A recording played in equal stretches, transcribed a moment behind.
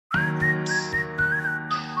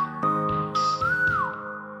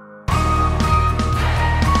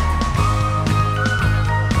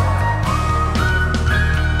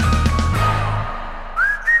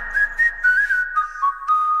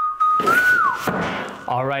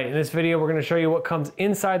All right, in this video, we're gonna show you what comes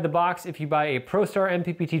inside the box if you buy a ProStar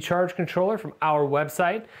MPPT Charge controller from our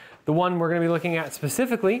website. The one we're gonna be looking at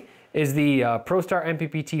specifically is the ProStar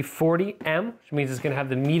MPPT 40M, which means it's gonna have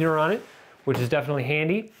the meter on it, which is definitely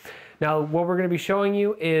handy. Now, what we're gonna be showing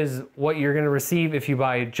you is what you're gonna receive if you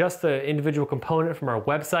buy just the individual component from our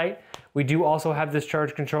website. We do also have this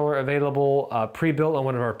charge controller available pre-built on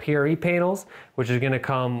one of our PRE panels, which is gonna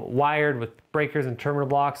come wired with breakers and terminal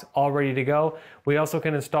blocks all ready to go. We also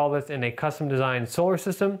can install this in a custom designed solar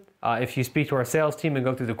system if you speak to our sales team and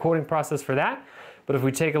go through the quoting process for that. But if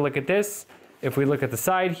we take a look at this, if we look at the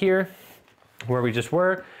side here, where we just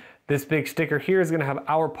were, this big sticker here is gonna have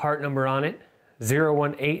our part number on it,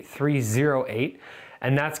 018308.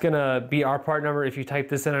 And that's gonna be our part number. If you type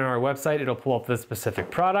this in on our website, it'll pull up this specific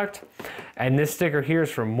product. And this sticker here is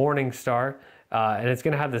from Morningstar, and it's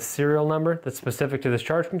gonna have the serial number that's specific to this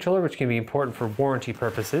charge controller, which can be important for warranty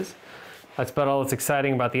purposes. That's about all that's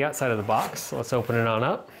exciting about the outside of the box. So let's open it on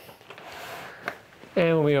up.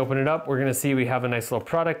 And when we open it up, we're gonna see we have a nice little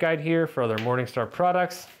product guide here for other Morningstar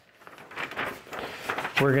products.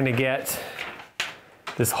 We're gonna get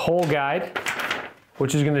this whole guide,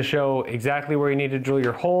 which is gonna show exactly where you need to drill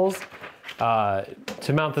your holes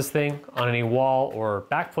to mount this thing on any wall or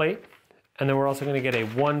backplate. And then we're also gonna get a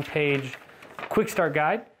one-page quick start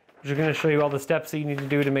guide, which is gonna show you all the steps that you need to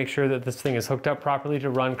do to make sure that this thing is hooked up properly to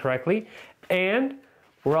run correctly. And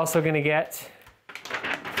we're also gonna get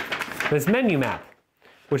this menu map,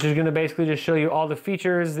 which is gonna basically just show you all the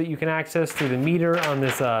features that you can access through the meter on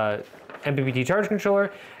this MPPT charge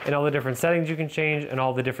controller and all the different settings you can change and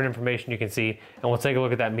all the different information you can see. And we'll take a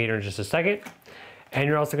look at that meter in just a second. And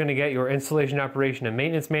you're also gonna get your installation, operation, and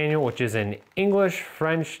maintenance manual, which is in English,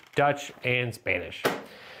 French, Dutch, and Spanish.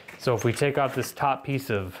 So if we take off this top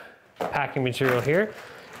piece of packing material here,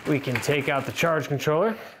 we can take out the charge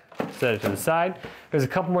controller, set it to the side. There's a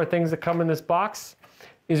couple more things that come in this box.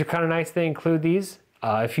 These are kind of nice, they include these.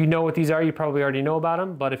 If you know what these are, you probably already know about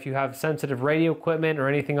them, but if you have sensitive radio equipment or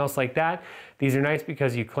anything else like that, these are nice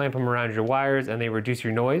because you clamp them around your wires and they reduce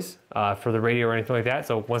your noise for the radio or anything like that.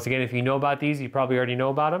 So once again, if you know about these, you probably already know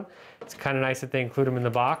about them. It's kind of nice that they include them in the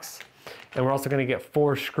box. And we're also gonna get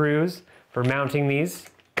 4 screws for mounting these.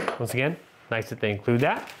 Once again, nice that they include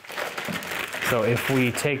that. So if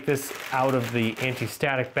we take this out of the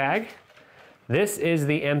anti-static bag, this is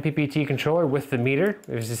the MPPT controller with the meter.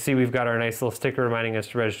 As you see, we've got our nice little sticker reminding us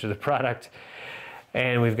to register the product.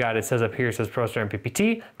 And we've got, it says up here, it says ProStar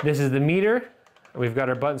MPPT. This is the meter. We've got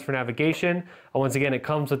our buttons for navigation. Once again, it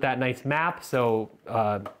comes with that nice map, so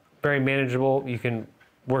very manageable. You can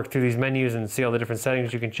work through these menus and see all the different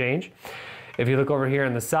settings you can change. If you look over here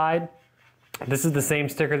on the side, this is the same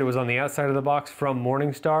sticker that was on the outside of the box from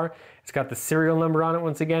Morningstar. It's got the serial number on it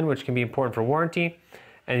once again, which can be important for warranty.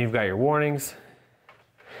 And you've got your warnings.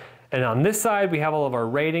 And on this side, we have all of our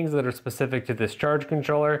ratings that are specific to this charge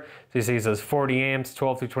controller. So you see it says 40 amps,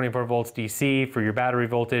 12 through 24 volts DC for your battery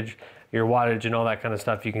voltage, your wattage, and all that kind of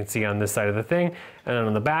stuff you can see on this side of the thing. And then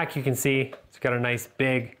on the back, you can see it's got a nice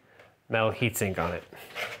big metal heatsink on it.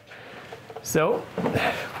 So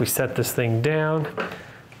if we set this thing down,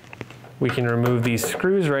 we can remove these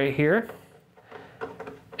screws right here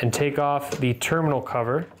and take off the terminal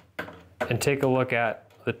cover and take a look at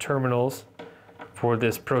the terminals for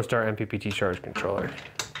this ProStar MPPT charge controller.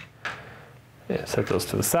 Yeah, set those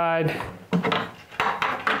to the side.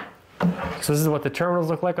 So this is what the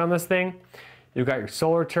terminals look like on this thing. You've got your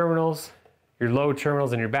solar terminals, your load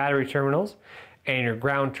terminals, and your battery terminals, and your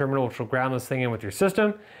ground terminal, which will ground this thing in with your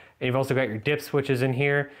system. And you've also got your dip switches in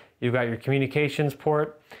here. You've got your communications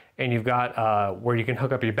port, and you've got where you can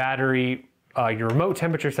hook up your battery, your remote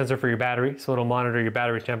temperature sensor for your battery, so it'll monitor your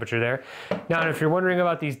battery temperature there. Now, if you're wondering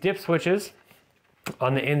about these dip switches,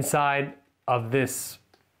 on the inside of this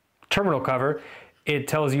terminal cover, it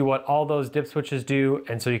tells you what all those dip switches do,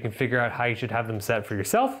 and so you can figure out how you should have them set for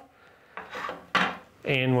yourself.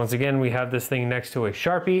 And once again, we have this thing next to a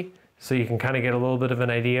Sharpie, so you can kind of get a little bit of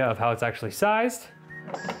an idea of how it's actually sized.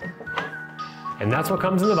 And that's what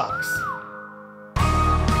comes in the box.